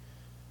be,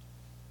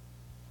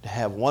 to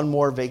have one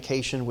more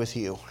vacation with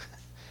you,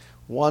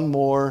 one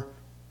more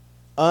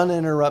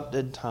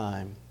uninterrupted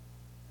time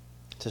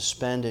to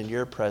spend in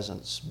your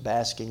presence,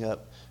 basking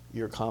up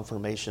your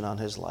confirmation on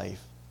his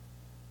life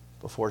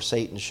before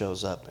Satan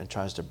shows up and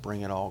tries to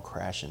bring it all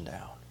crashing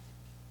down.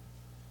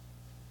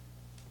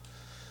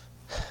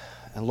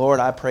 And Lord,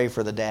 I pray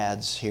for the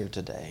dads here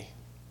today,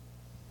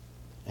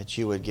 that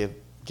you would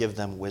give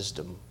them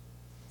wisdom.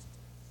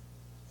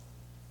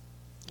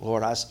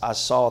 Lord, I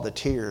saw the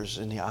tears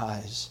in the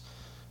eyes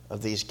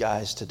of these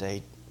guys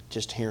today,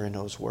 just hearing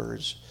those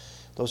words.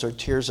 Those are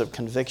tears of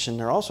conviction.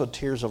 They're also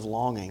tears of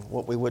longing,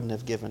 what we wouldn't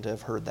have given to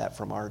have heard that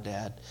from our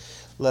dad.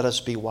 Let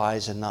us be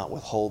wise and not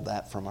withhold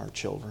that from our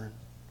children.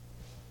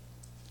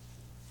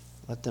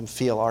 Let them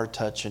feel our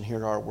touch and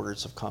hear our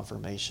words of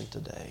confirmation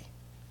today.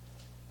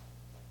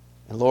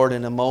 And Lord,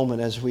 in a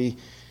moment as we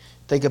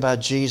think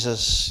about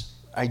Jesus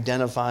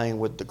identifying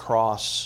with the cross,